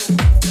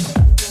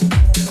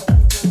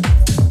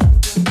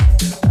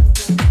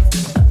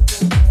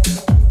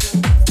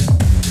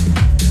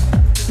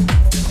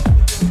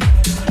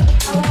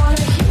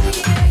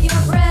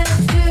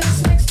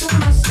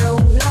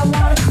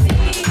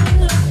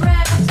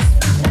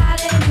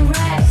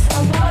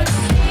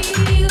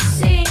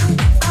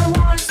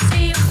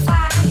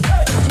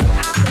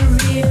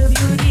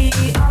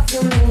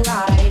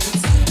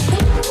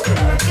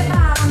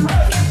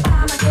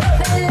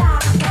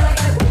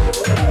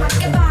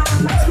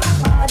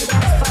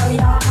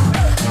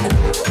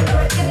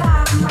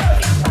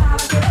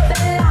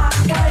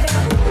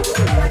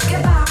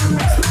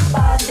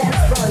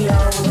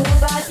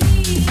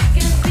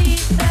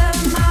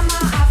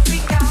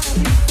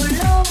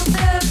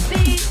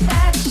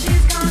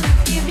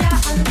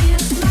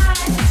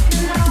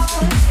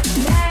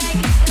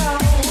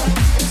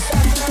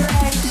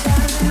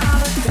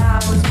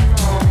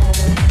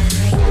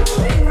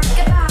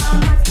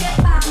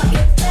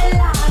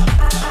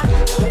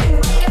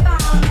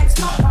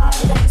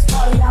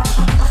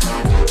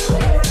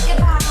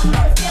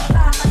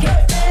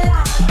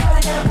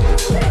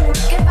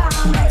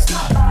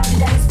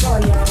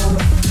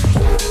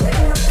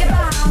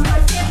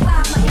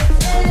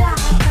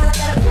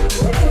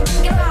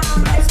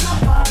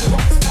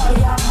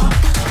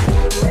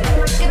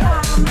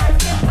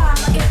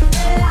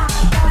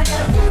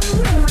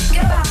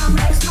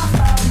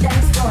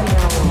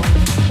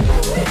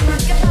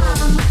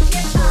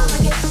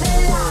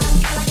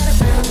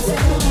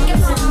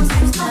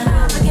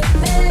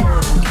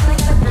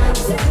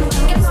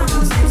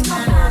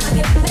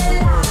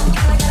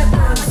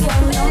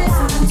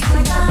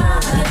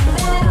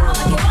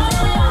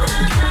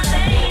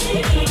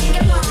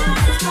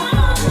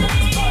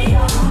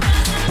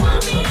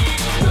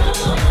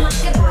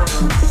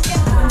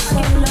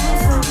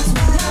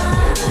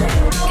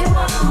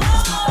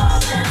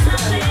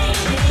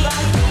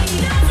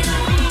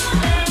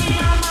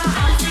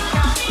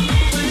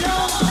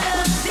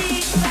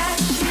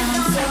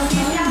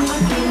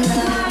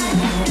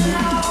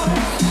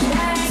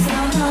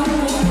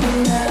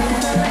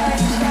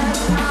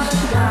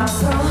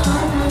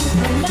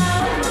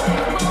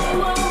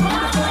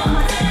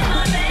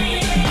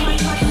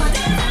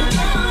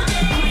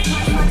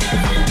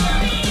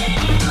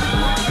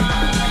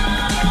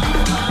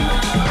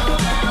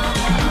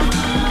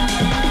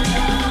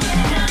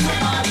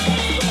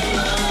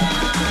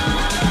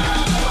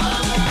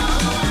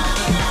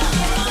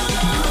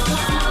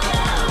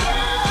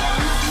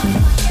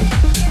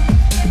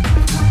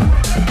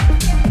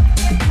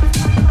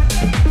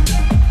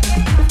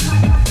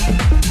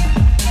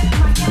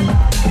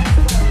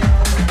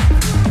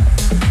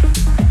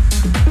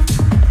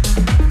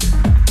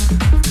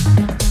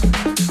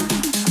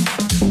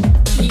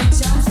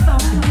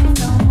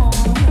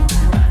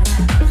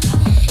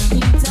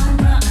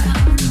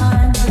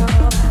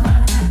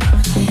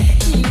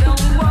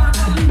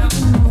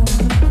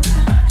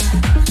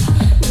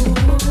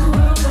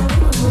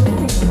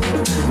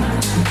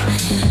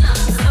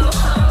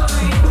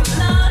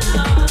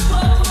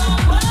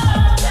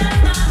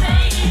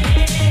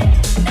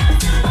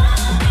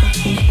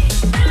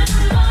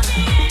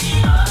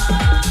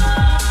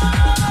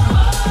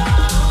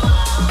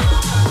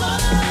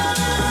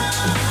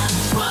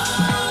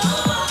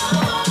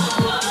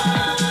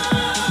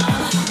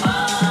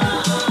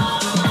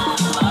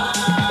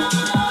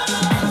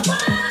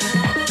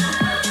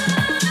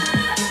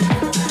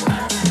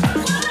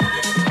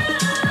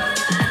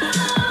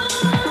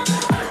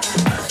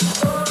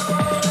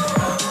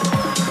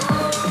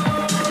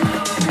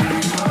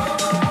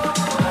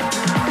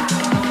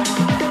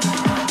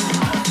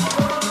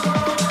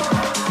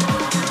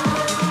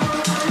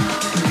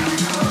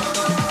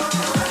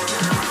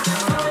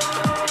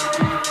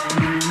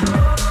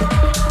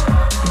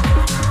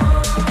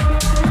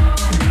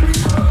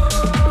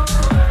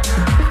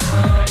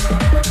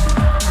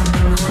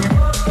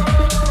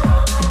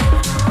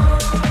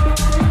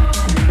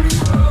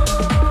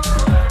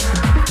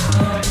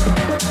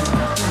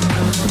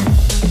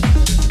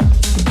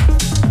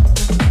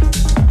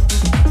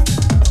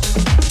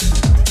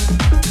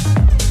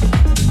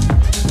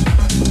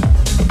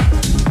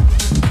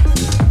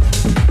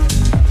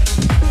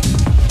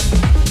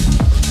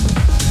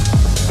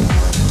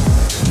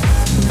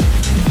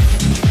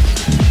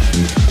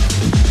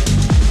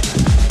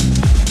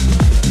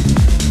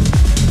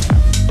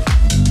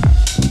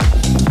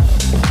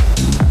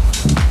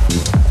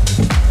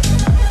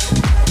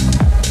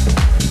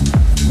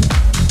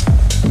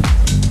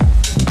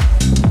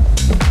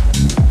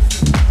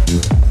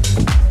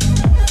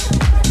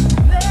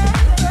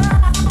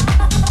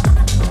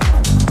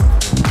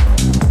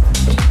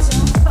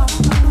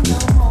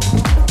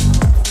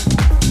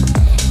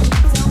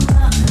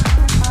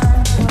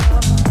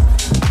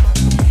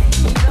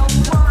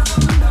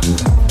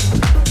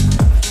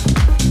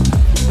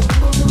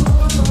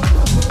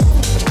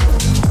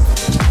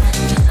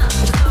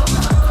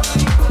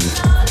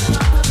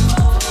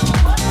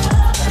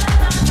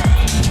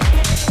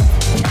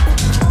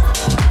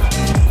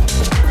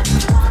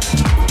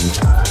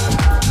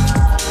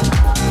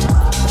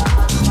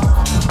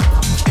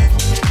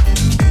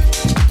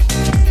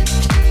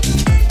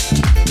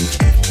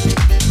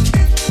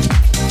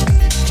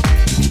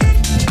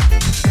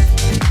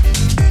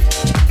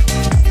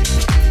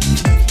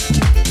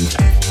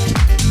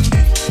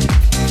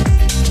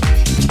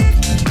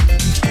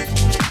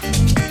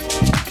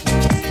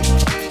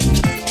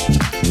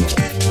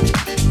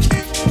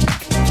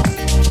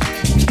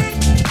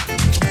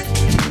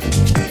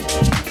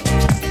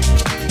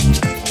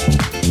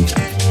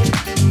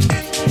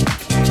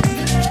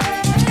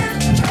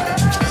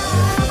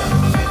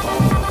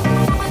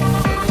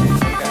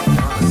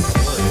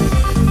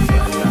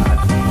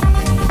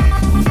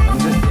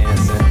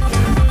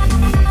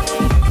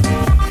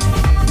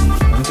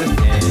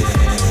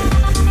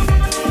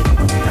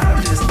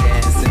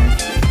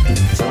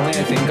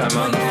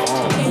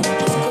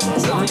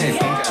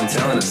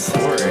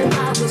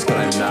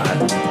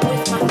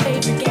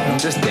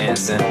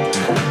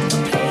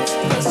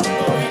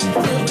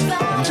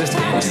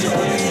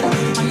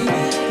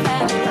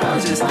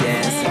just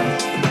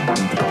dancing.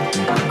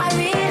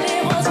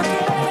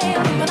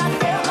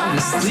 I'm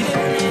just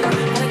sleeping.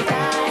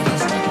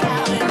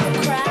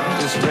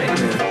 I'm just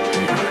raving.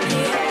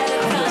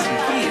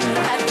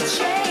 I'm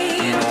just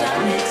repeating.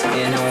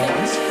 And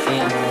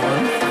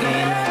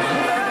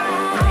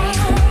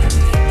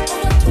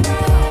on.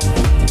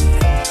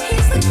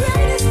 He's the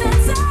greatest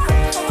dancer.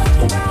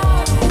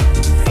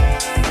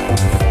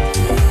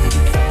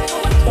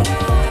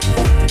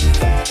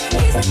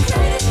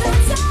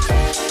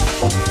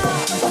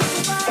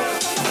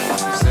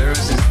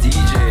 Services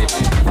DJ.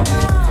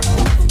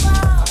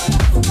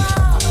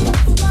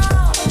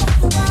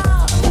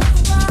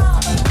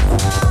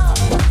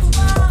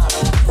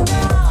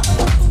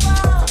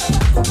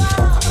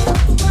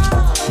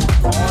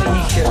 All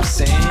he kept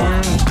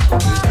saying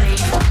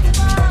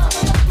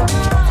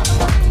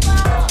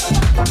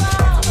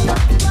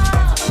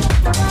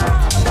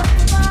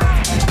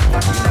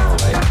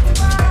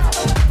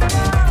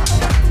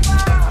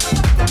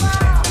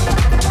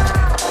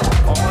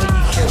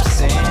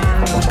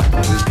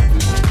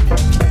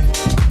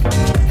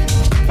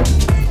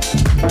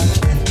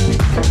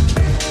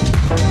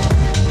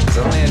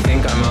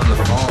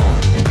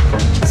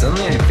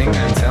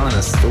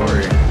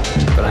story,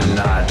 but I'm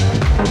not.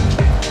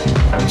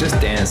 I'm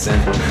just dancing.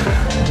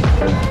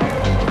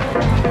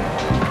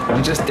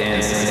 I'm just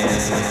dancing.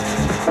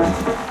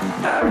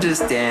 I'm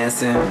just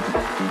dancing.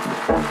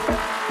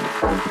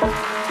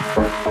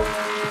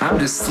 I'm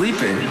just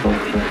sleeping.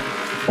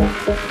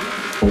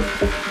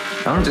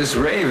 I'm just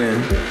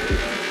raving.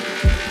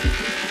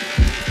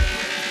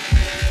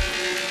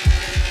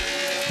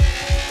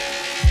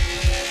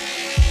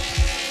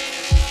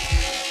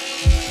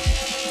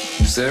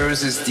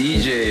 Services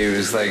DJ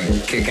was like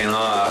kicking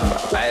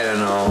off. I don't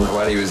know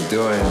what he was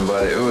doing,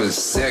 but it was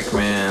sick,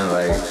 man.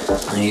 Like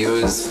he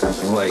was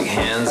like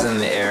hands in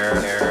the air.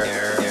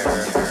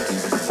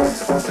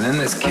 And then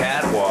this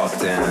cat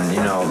walked in,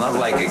 you know, not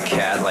like a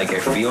cat, like a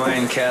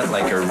feline cat,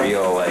 like a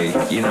real,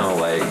 like, you know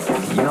what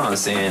I'm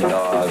saying,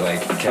 dog,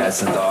 like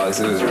cats and dogs.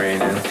 It was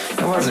raining.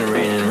 It wasn't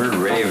raining, we were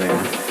raving.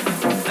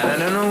 And I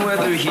don't know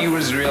whether he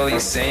was really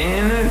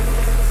saying it.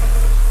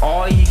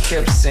 All he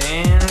kept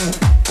saying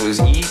was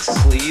eat,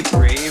 sleep,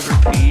 rave,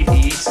 repeat,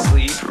 eat,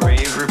 sleep,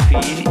 rave,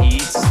 repeat,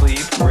 eat,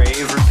 sleep,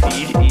 rave,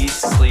 repeat, eat,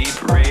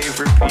 sleep,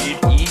 rave, repeat,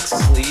 eat,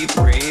 sleep,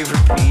 rave,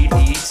 repeat,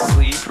 eat,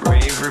 sleep,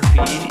 rave,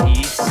 repeat, eat, sleep, rave, repeat,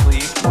 eat,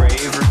 sleep,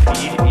 rave,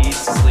 repeat, eat,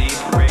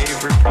 sleep,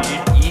 rave,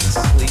 repeat, eat,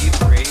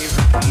 sleep, rave,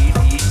 repeat,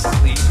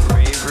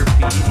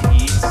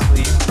 eat, sleep, rave, repeat, eat,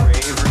 sleep,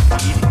 rave,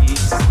 repeat,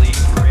 eat,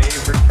 sleep,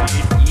 rave, repeat,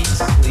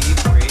 eat,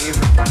 sleep, rave,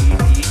 repeat,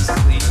 eat,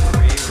 sleep,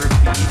 rave, repeat,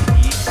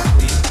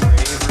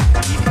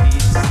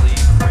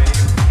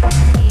 eat, sleep,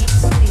 rave. Eat, sleep,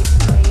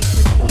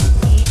 rave,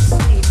 repeat, eat,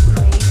 sleep,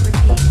 rave,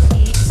 repeat,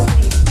 eat,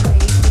 sleep.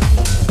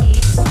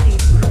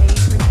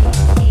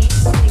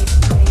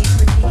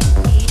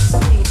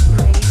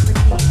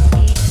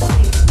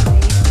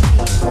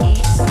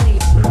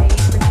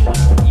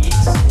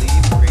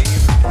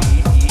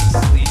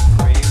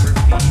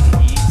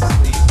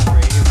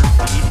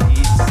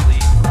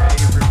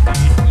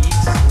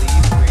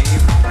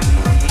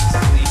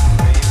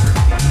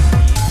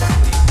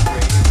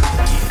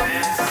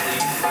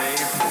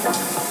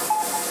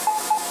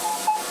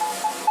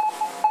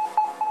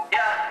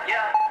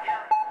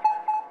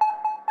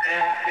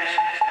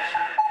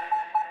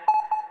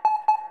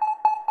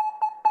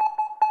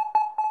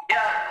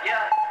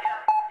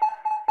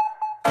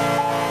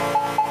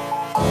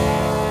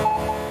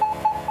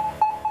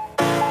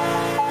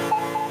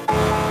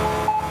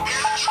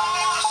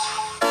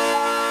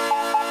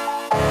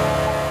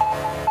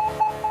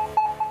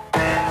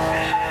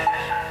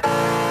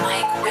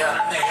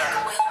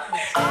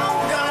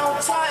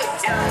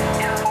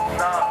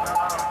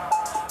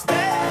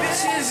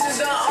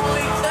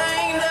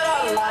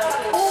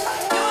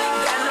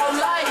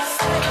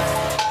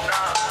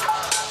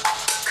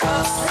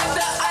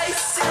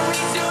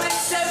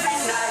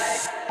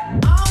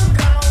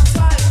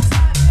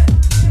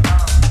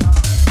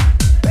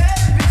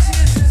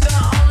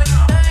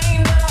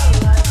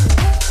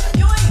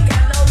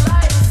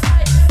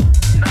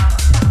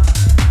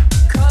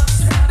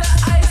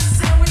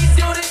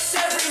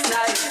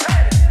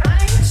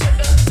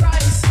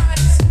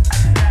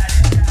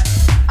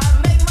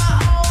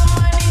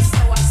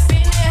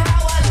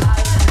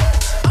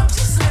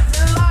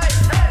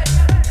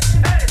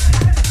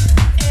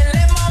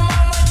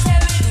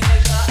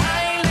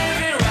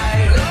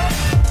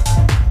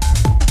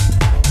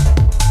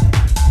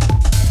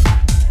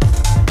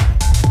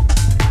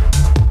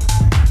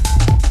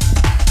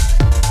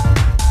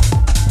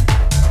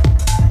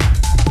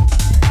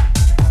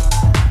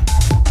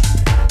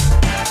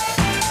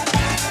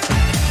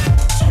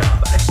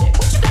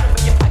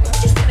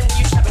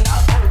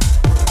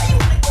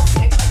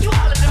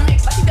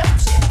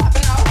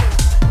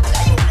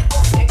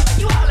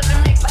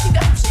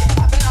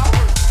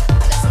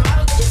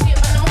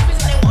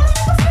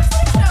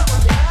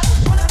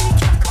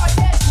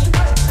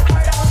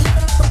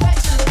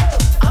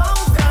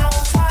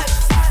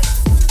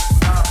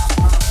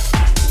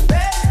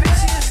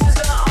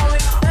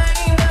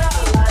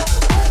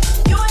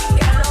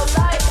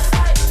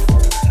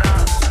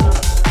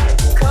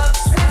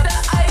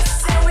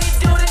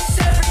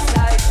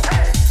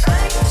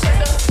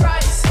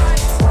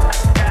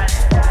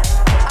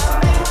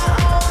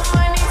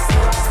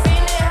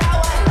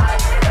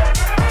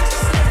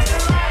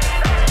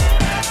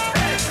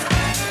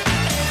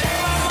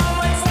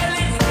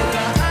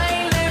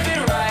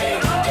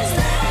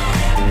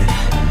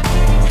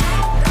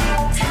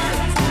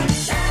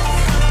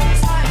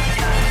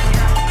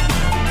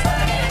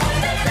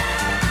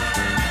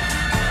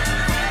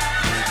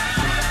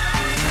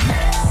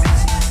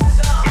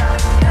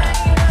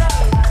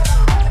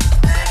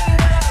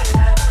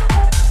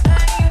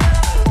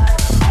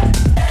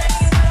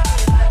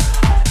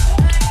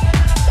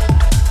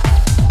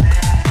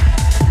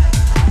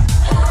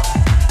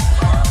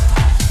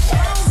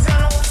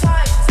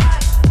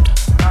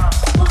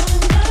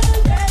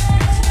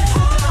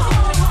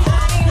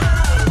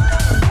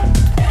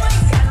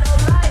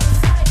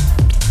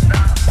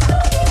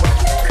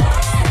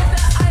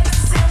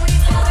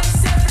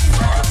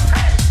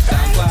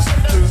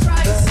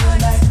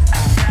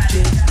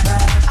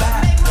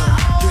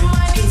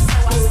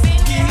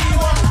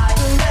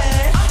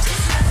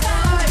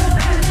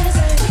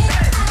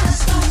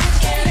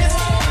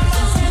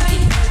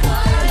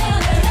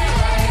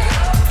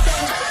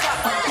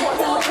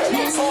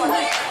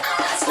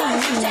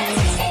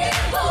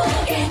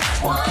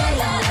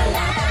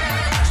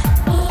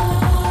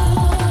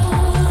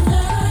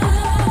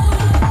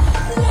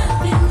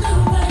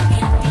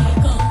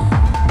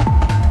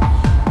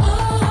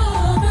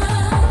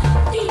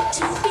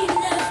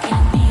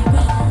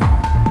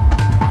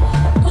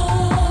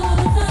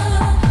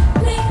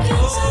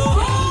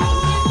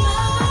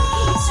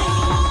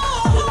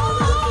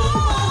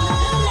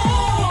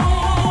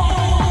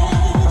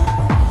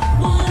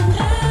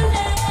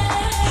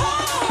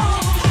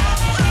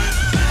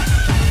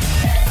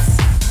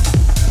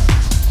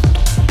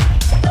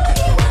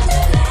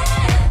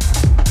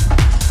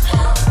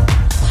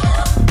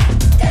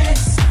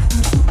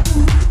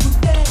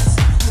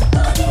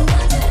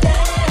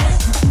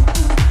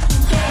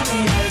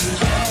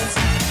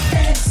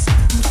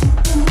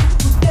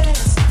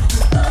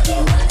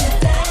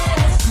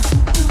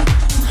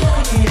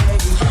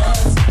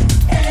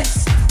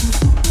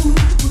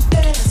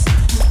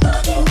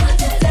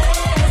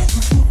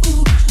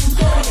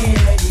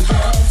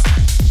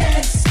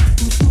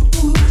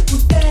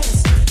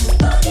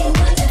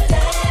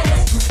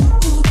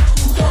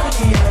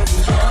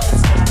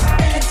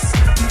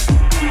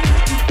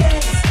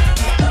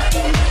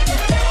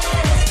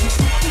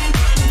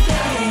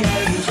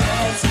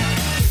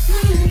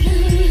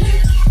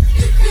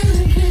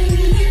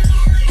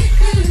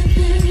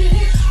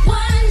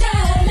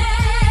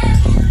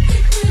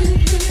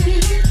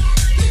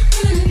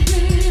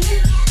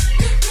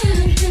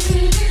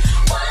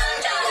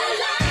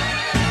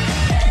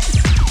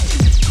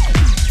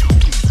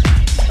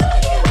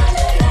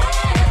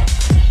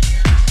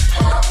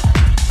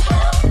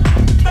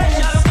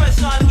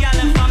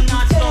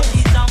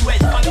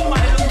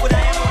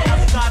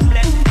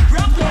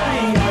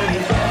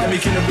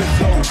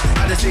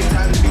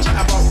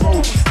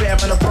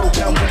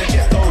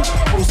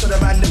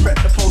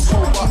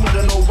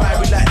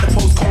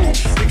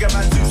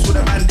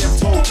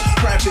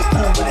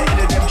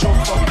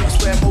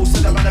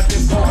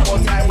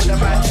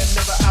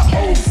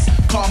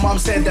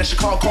 than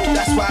Chicago.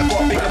 That's why I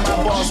got bigger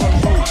man bars on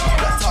road.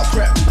 Black top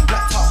crap,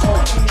 black top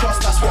cold.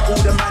 Trust that's what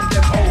all the man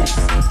them owe.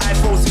 I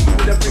froze it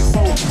with a brick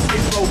fold.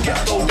 Hit roll, get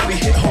low, then we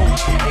hit home.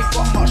 Ain't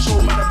got much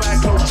show, man, I buy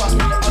clothes. Trust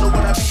me, I don't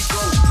wanna be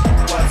broke.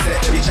 One sec,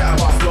 let me chat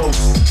about flows.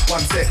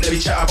 One sec, let me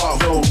chat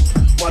about road.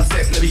 One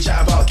sec, let me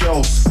chat about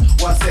girls.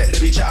 One sec,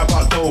 let me chat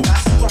about dough.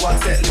 One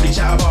sec, let me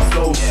chat about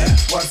flows.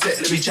 One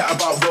sec, let me chat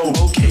about road.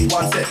 Okay.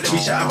 One sec, let me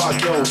chat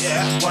about girls.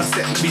 One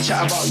sec, let me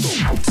chat about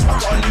dough. I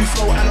got a new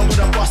flow and I'm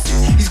gonna bust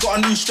it. He's got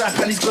a new strap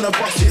and he's gonna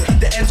bust it.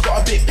 The end's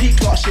got a bit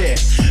peak last year.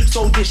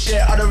 So this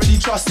year I don't really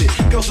trust it.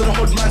 Girls in the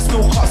hood, man,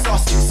 still can't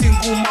suss it.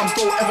 Single mums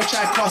don't ever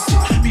try cuss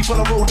it. Beef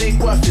on the road ain't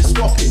worth it,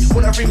 stop it.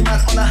 Wanna ring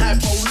man on a high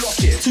pole, lock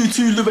it.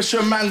 2-2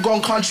 Lewisham man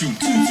gone country.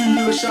 2-2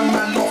 Lewisham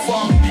man not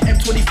farming.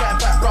 M25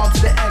 back round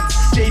to the end.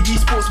 JD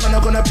Sportsman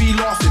are gonna be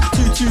laughing.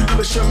 2-2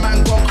 Lewisham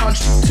man gone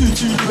country.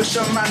 2-2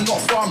 Lewisham man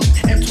not farming.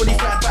 M25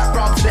 back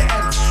round to the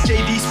end.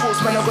 JD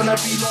Sportsman are gonna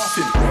be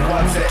laughing.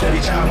 One sec, let me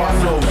chat about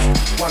flows.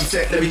 One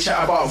sec, let me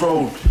chat about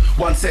road.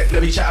 One sec,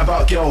 let me chat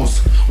about girls.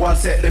 One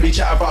sec, let me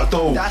chat about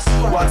dough.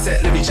 One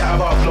sec, let me chat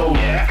about flow.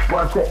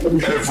 One sec, let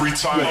me chat every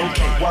time.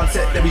 Okay. One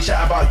sec, let me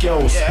chat about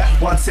girls.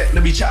 One sec,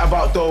 let me chat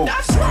about dough.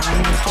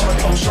 I'm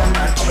a top shot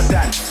man, I'm a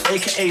dad,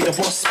 aka the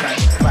boss man.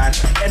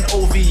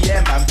 NOV,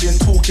 yeah man, been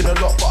talking a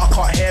lot but I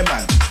can't hear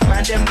man.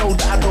 Man, them know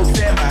that I don't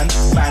fear man.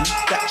 Man,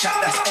 that chat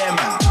that's air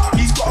man.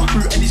 He's got a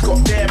crew and he's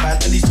got bear man.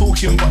 And he's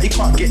talking but he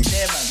can't get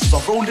near man. So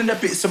I've rolled in the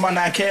bits of my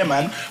Nike Air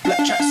man. Black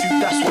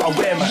tracksuit, that's what I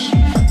wear man.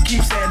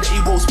 Keep saying that he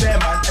won't spare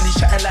man. And he's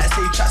chatting like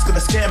say chat's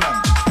gonna scare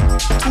man.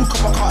 Talk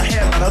up I can't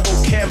hear man, I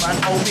don't care man.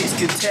 I'll make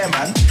skin tear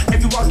man.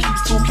 Everyone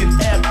keeps talking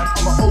air man.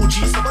 I'm an OG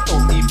so I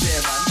don't need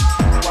bear man.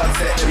 One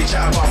sec, let me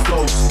chat about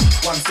flows.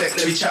 One sec,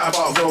 let me chat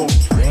about road.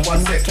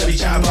 One sec, let me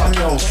chat about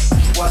girls.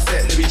 One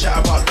sec, let me chat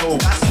about dough.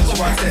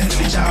 One sec, let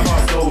me chat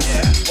about flows.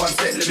 One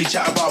sec, let me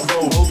chat about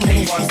road.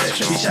 Okay. One sec,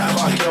 let me chat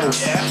about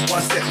girls.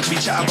 One sec, let me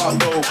chat about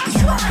dough.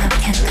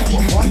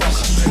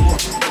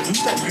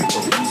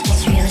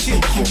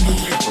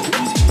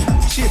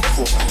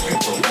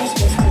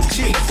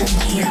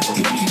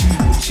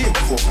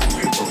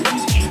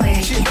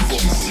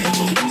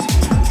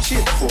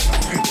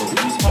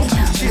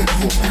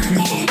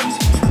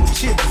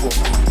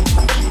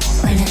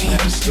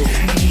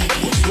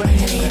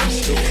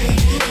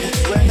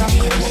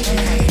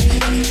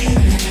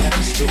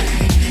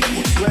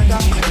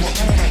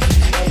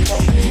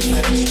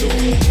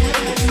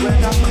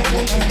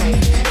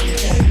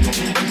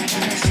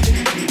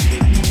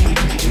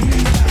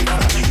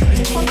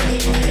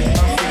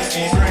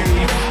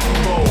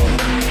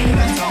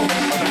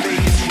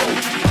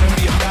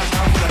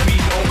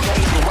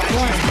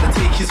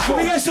 Can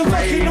we get some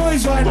fucking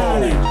noise right now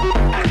then?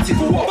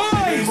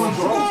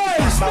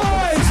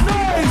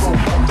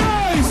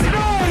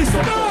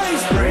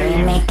 Noise!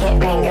 Make it rain,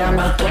 girl,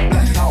 make it.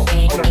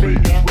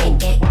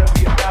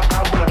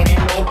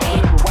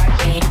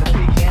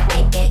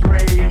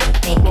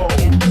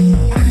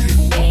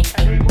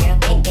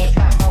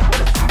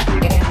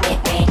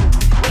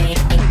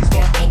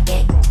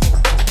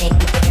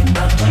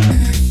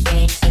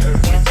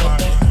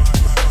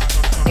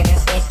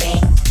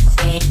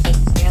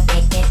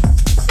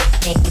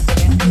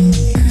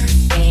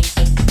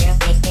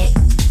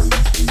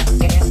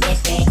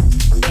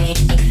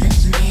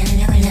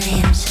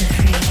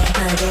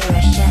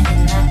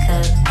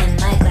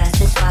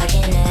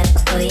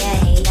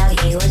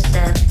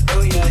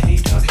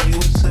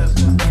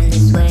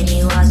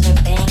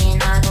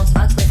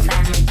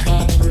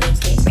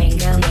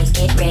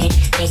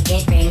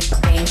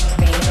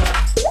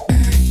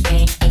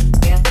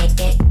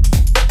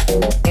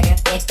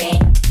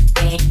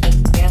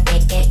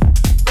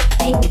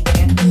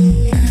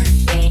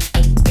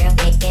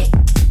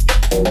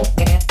 Make it